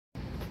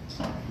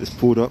Just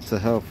pulled up to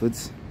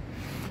Halfords.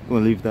 I'm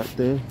gonna leave that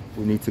there.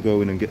 We need to go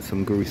in and get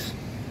some grease.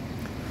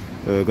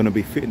 Gonna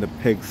be fitting the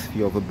pegs,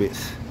 the other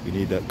bits. We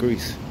need that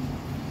grease.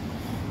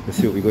 Let's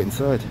see what we got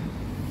inside.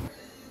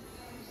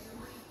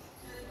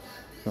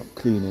 Not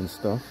cleaning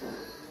stuff.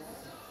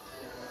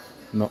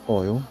 Not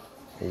oil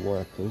or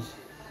wipers.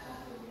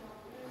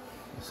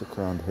 What's the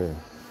crown here?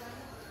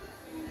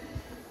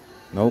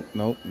 Nope,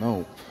 nope,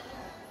 nope.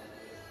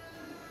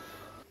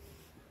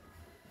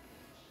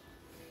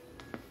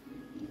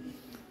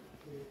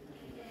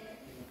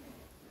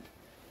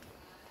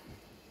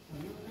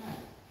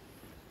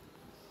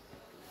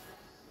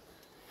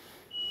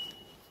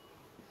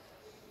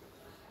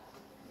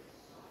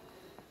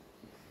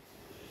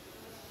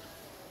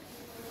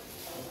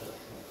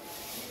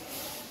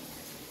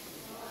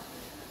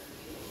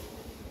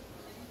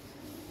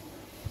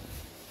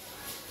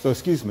 So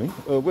excuse me,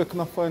 where can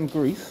I find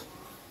grease?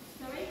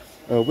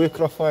 Sorry? Where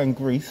could I find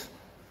grease?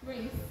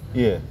 Grease?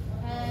 Yeah.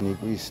 Any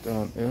grease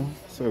down here?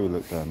 Sorry we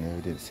looked down there,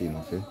 we didn't see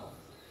nothing.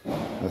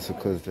 That's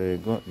because they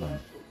ain't got none.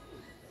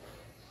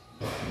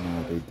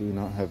 No, they do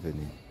not have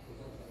any.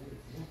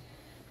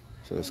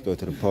 So let's go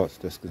to the parts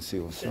desk and see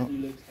what's up.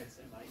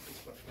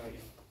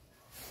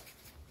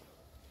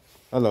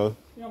 Hello?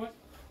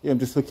 Yeah, I'm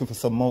just looking for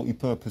some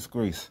multi-purpose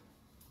grease.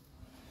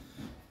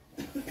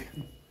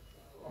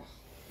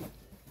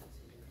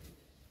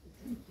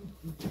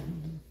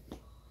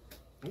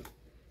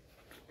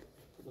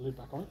 Put the lid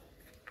back on.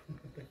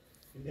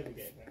 You never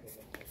get it back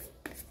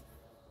on.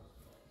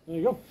 There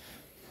you go.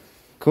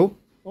 Cool.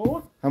 All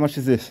right. How much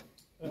is this?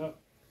 I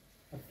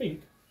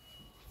think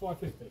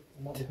 $5.50.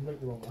 I might be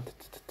completely wrong one.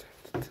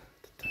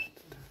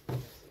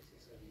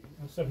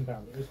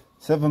 £7 it is.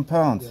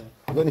 £7? Yeah.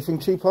 You got anything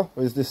cheaper,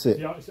 or is this it?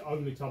 Yeah, it's the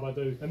only tub I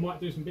do. They might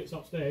do some bits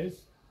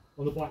upstairs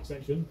on the black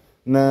section.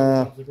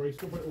 Nah.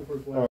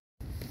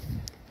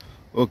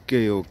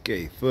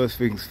 Okay. First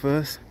things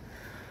first.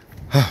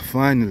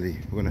 Finally,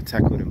 we're gonna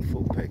tackle them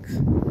full pegs.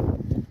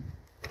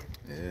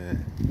 Yeah.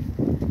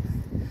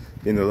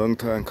 Been a long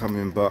time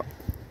coming, but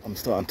I'm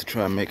starting to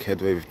try and make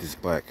headway with this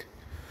bike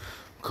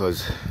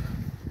because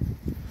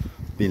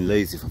been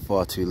lazy for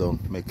far too long,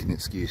 making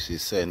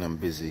excuses, saying I'm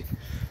busy.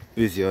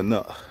 Busy or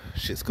not,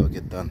 shit's gotta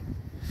get done.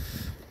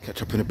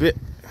 Catch up in a bit.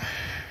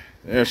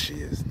 There she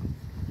is.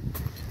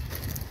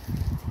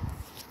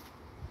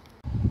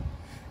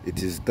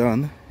 It is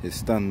done.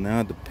 It's done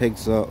now. The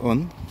pegs are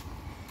on.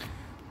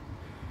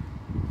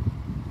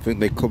 I think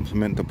they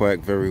complement the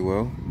bike very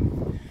well.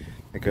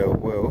 They go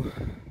well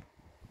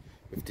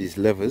with these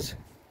levers,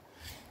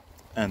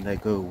 and they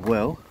go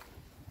well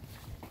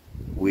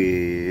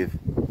with,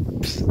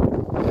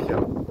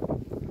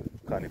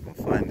 can't even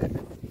find it.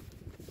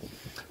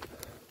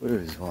 Where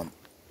is one?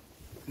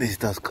 These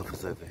dust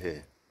covers over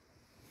here,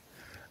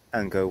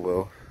 and go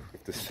well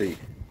with the seat.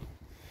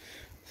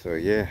 So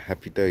yeah,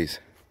 happy days.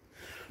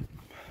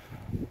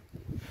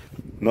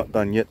 Not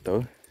done yet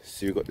though.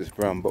 See, we've got this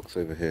brown box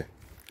over here.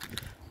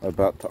 I'm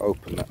about to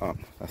open that up.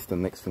 That's the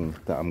next thing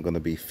that I'm going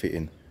to be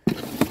fitting. I'm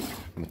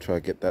going to try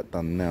to get that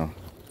done now.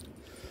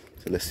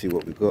 So let's see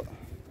what we got.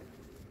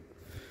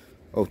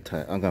 Oh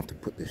tight, I'm going to have to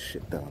put this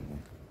shit down,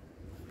 man.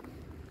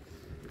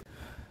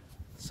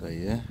 So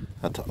yeah,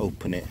 had to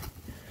open it.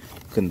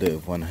 Couldn't do it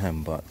with one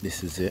hand, but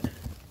this is it.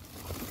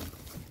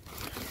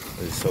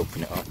 Let's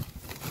open it up.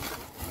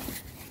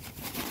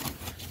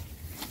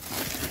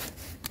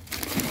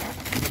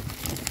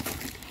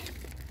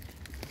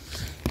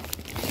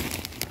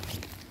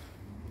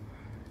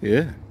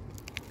 Yeah,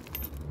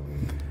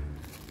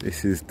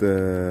 this is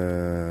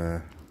the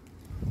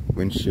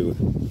windshield.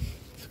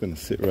 It's going to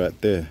sit right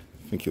there.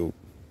 I think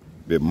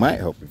it might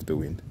help with the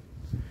wind.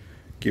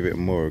 Give it a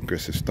more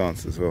aggressive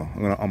stance as well.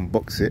 I'm going to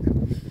unbox it.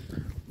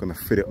 I'm going to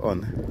fit it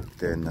on.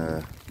 Then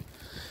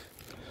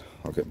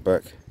I'll get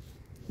back.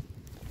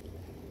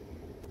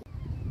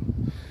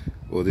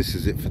 Well, this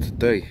is it for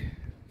today.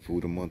 For all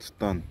the mods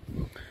done.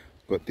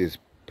 Got this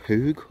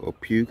Pug or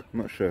Pug. I'm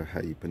not sure how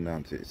you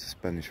pronounce it. It's a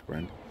Spanish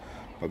brand.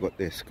 I got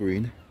their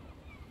screen,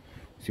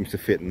 seems to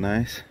fit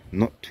nice,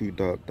 not too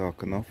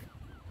dark enough.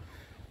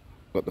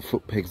 Got the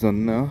foot pegs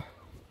on now.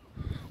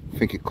 I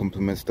think it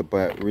complements the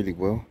bike really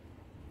well.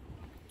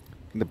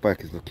 The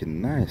bike is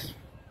looking nice.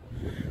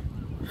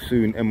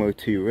 Soon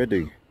MOT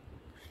ready.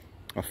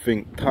 I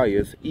think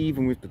tyres,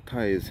 even with the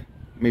tyres,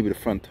 maybe the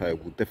front tyre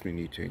will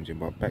definitely need changing,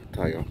 but back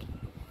tyre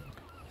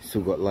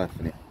still got life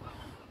in it.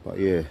 But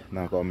yeah,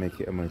 now I've got to make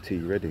it MOT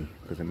ready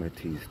because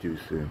MOT is due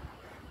soon.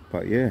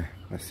 But yeah,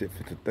 that's it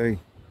for today.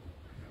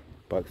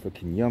 Bike's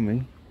looking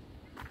yummy.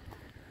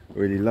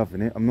 Really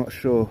loving it. I'm not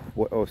sure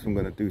what else I'm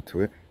going to do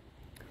to it.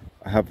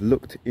 I have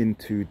looked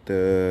into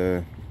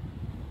the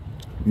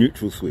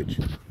neutral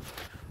switch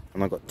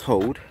and I got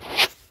told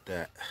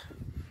that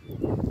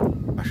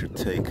I should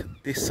take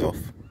this off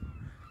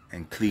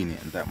and clean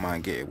it, and that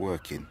might get it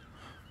working.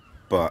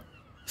 But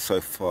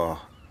so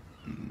far,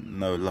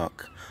 no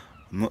luck.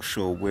 I'm not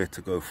sure where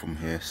to go from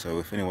here, so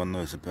if anyone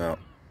knows about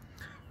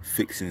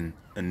fixing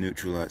a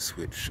neutral light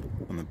switch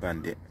on the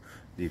Bandit,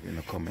 leave it in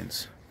the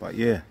comments. But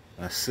yeah,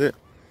 that's it.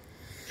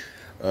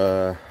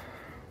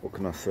 What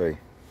can I say?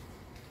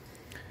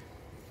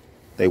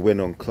 They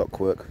went on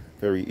clockwork,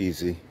 very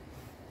easy.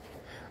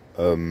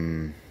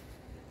 The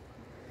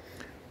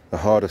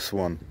hardest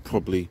one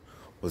probably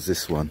was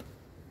this one,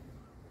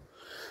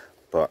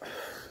 but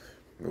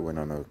it went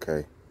on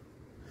okay.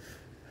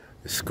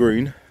 The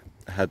screen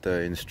had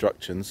the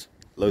instructions,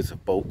 loads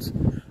of bolts.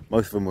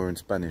 Most of them were in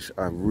Spanish.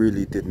 I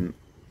really didn't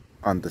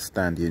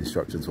understand the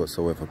instructions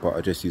whatsoever, but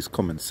I just used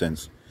common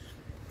sense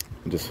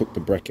and just hooked the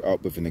bracket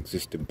up with an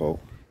existing bolt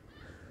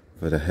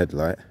for the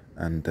headlight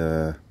and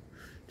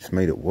just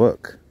made it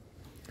work.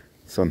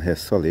 It's on here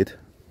solid.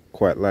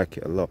 Quite like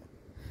it a lot.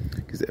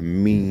 Gives it a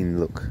mean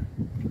look.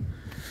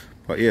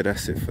 But yeah,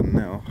 that's it for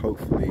now.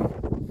 Hopefully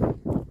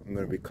I'm going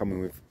to be coming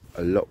with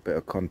a lot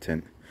better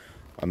content.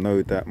 I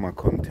know that my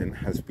content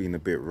has been a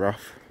bit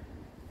rough,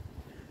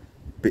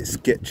 a bit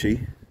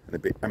sketchy and a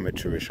bit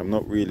amateurish. I'm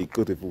not really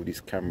good with all this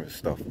camera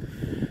stuff.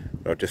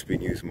 I've just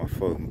been using my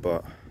phone,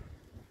 but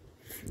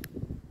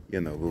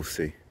you know, we'll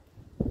see.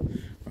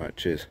 Alright,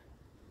 cheers.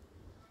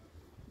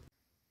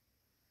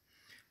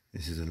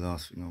 This is the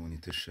last thing I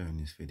wanted to show in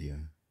this video.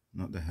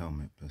 Not the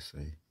helmet per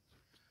se,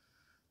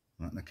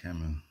 not the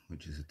camera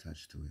which is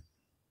attached to it.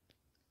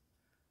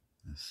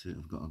 That's it,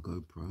 I've got a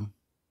GoPro.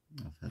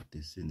 I've had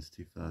this since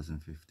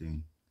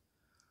 2015.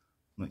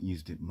 Not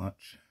used it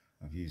much.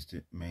 I've used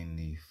it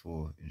mainly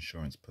for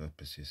insurance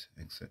purposes,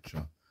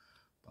 etc.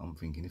 But I'm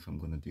thinking if I'm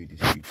going to do this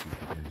YouTube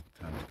video, it's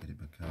time to get it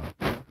back out.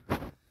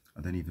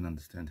 I don't even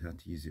understand how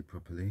to use it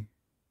properly.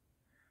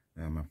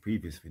 My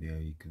previous video,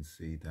 you can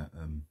see that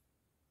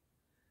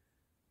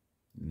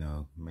you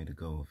know, made a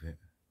go of it,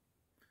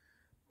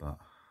 but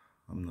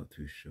I'm not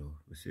too sure.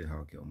 We'll see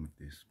how I get on with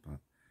this, but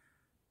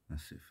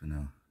that's it for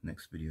now.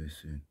 Next video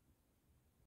soon.